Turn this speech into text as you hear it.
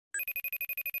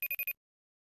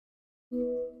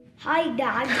Hi,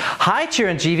 Dad. Hi,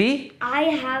 Chiranjeevi. I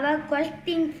have a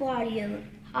question for you.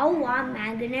 How are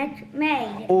magnets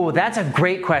made? Oh, that's a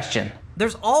great question.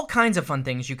 There's all kinds of fun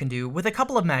things you can do with a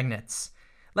couple of magnets,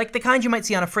 like the kind you might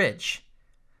see on a fridge.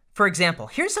 For example,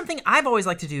 here's something I've always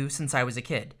liked to do since I was a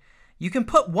kid. You can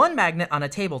put one magnet on a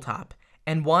tabletop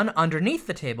and one underneath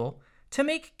the table to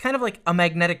make kind of like a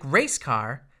magnetic race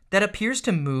car that appears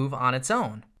to move on its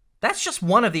own. That's just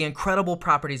one of the incredible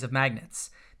properties of magnets.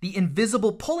 The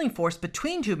invisible pulling force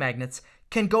between two magnets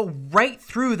can go right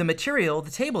through the material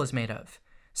the table is made of.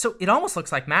 So it almost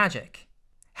looks like magic.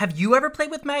 Have you ever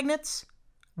played with magnets?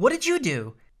 What did you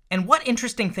do? And what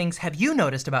interesting things have you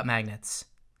noticed about magnets?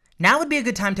 Now would be a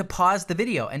good time to pause the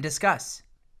video and discuss.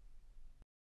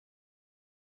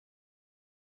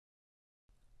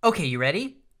 Okay, you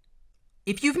ready?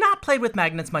 If you've not played with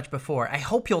magnets much before, I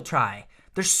hope you'll try.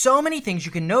 There's so many things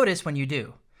you can notice when you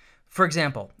do. For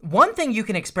example, one thing you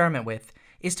can experiment with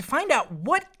is to find out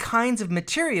what kinds of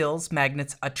materials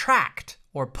magnets attract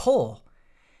or pull.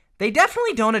 They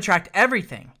definitely don't attract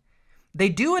everything. They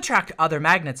do attract other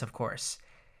magnets, of course.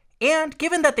 And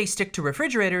given that they stick to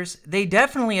refrigerators, they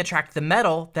definitely attract the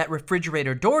metal that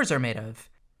refrigerator doors are made of.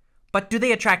 But do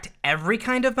they attract every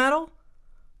kind of metal?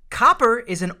 Copper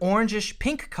is an orangish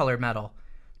pink colored metal.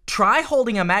 Try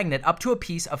holding a magnet up to a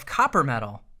piece of copper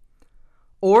metal.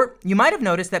 Or you might have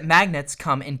noticed that magnets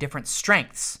come in different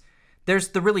strengths. There's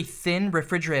the really thin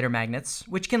refrigerator magnets,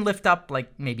 which can lift up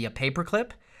like maybe a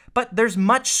paperclip, but there's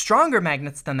much stronger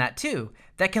magnets than that too,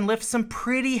 that can lift some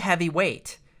pretty heavy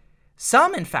weight.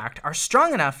 Some, in fact, are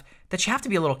strong enough that you have to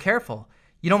be a little careful.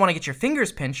 You don't want to get your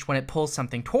fingers pinched when it pulls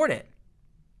something toward it.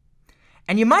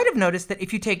 And you might have noticed that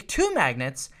if you take two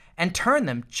magnets and turn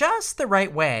them just the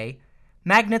right way,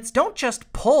 magnets don't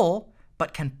just pull,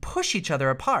 but can push each other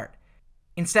apart.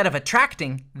 Instead of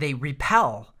attracting, they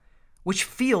repel, which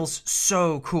feels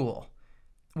so cool.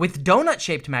 With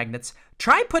donut-shaped magnets,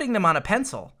 try putting them on a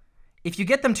pencil. If you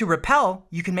get them to repel,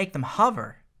 you can make them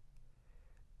hover.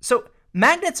 So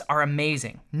magnets are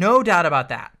amazing, no doubt about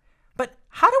that. But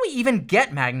how do we even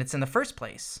get magnets in the first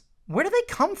place? Where do they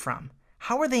come from?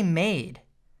 How are they made?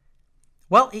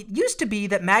 Well, it used to be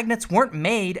that magnets weren't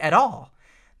made at all.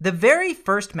 The very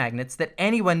first magnets that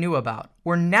anyone knew about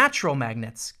were natural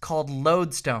magnets called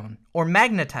lodestone or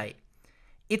magnetite.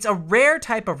 It's a rare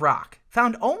type of rock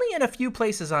found only in a few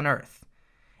places on Earth.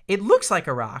 It looks like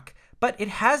a rock, but it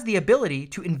has the ability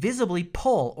to invisibly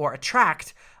pull or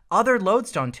attract other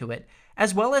lodestone to it,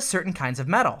 as well as certain kinds of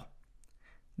metal.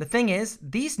 The thing is,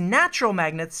 these natural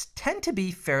magnets tend to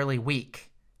be fairly weak.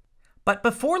 But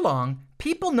before long,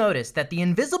 people noticed that the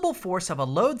invisible force of a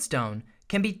lodestone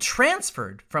can be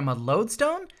transferred from a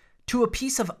lodestone to a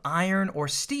piece of iron or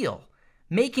steel,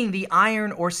 making the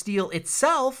iron or steel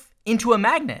itself into a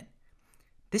magnet.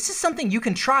 This is something you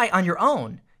can try on your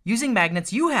own, using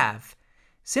magnets you have.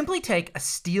 Simply take a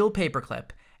steel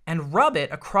paperclip and rub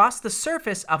it across the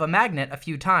surface of a magnet a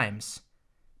few times.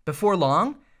 Before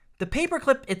long, the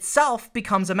paperclip itself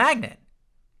becomes a magnet.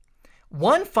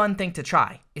 One fun thing to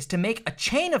try is to make a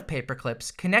chain of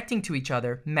paperclips connecting to each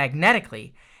other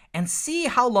magnetically and see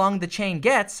how long the chain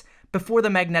gets before the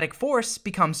magnetic force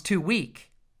becomes too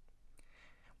weak.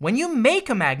 When you make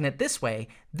a magnet this way,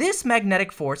 this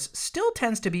magnetic force still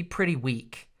tends to be pretty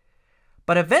weak.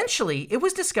 But eventually, it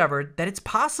was discovered that it's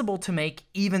possible to make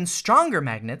even stronger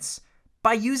magnets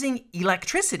by using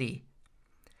electricity.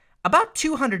 About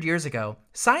 200 years ago,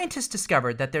 scientists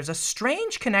discovered that there's a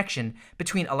strange connection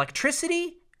between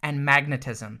electricity and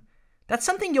magnetism. That's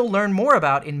something you'll learn more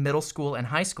about in middle school and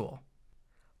high school.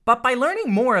 But by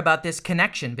learning more about this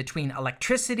connection between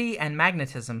electricity and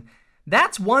magnetism,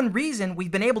 that's one reason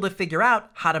we've been able to figure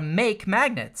out how to make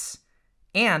magnets,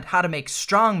 and how to make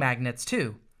strong magnets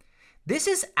too. This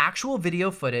is actual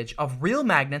video footage of real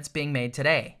magnets being made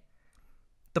today.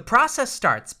 The process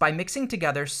starts by mixing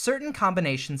together certain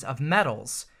combinations of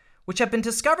metals, which have been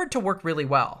discovered to work really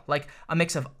well, like a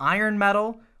mix of iron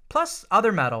metal plus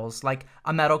other metals like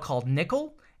a metal called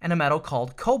nickel and a metal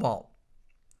called cobalt.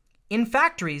 In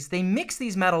factories, they mix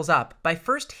these metals up by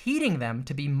first heating them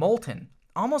to be molten,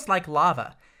 almost like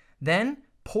lava, then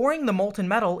pouring the molten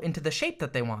metal into the shape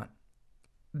that they want.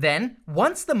 Then,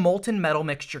 once the molten metal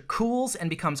mixture cools and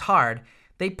becomes hard,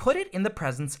 they put it in the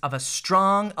presence of a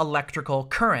strong electrical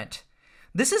current.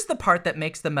 This is the part that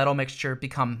makes the metal mixture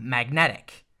become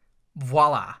magnetic.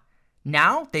 Voila!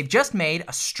 Now they've just made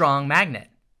a strong magnet.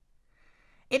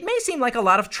 It may seem like a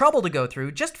lot of trouble to go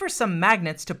through just for some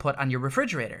magnets to put on your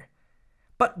refrigerator.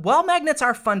 But while magnets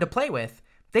are fun to play with,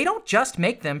 they don't just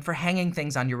make them for hanging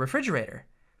things on your refrigerator.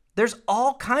 There's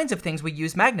all kinds of things we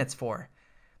use magnets for.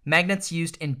 Magnets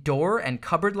used in door and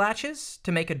cupboard latches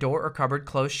to make a door or cupboard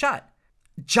close shut.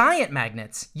 Giant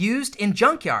magnets used in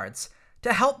junkyards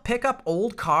to help pick up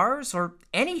old cars or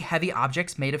any heavy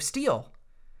objects made of steel.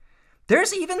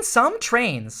 There's even some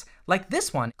trains, like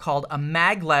this one, called a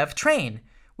maglev train,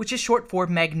 which is short for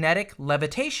magnetic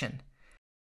levitation.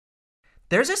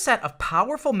 There's a set of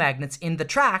powerful magnets in the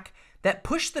track that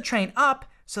push the train up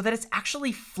so that it's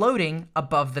actually floating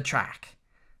above the track.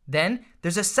 Then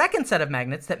there's a second set of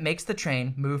magnets that makes the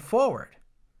train move forward.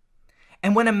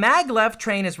 And when a maglev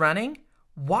train is running,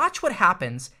 watch what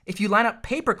happens if you line up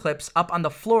paper clips up on the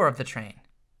floor of the train.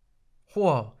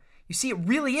 Whoa, you see it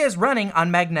really is running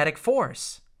on magnetic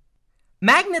force.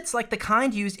 Magnets like the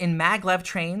kind used in maglev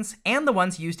trains and the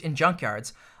ones used in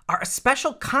junkyards are a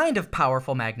special kind of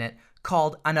powerful magnet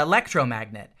called an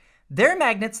electromagnet. They're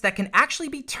magnets that can actually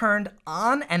be turned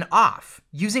on and off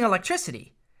using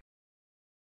electricity.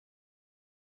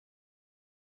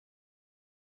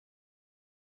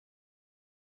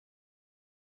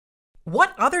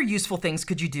 What other useful things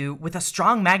could you do with a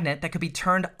strong magnet that could be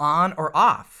turned on or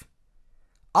off?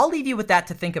 I'll leave you with that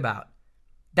to think about.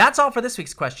 That's all for this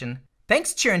week's question.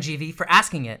 Thanks, Chiranjeevi, for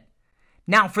asking it.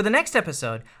 Now, for the next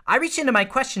episode, I reached into my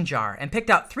question jar and picked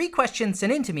out 3 questions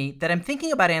sent in to me that I'm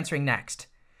thinking about answering next.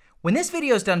 When this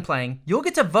video is done playing, you'll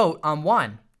get to vote on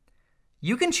one.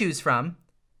 You can choose from: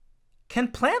 can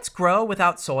plants grow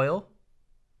without soil?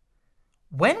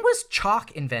 When was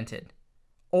chalk invented?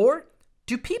 Or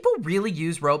do people really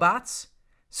use robots?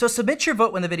 So submit your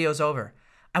vote when the video is over.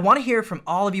 I want to hear from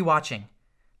all of you watching.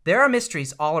 There are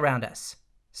mysteries all around us.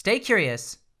 Stay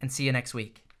curious and see you next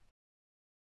week.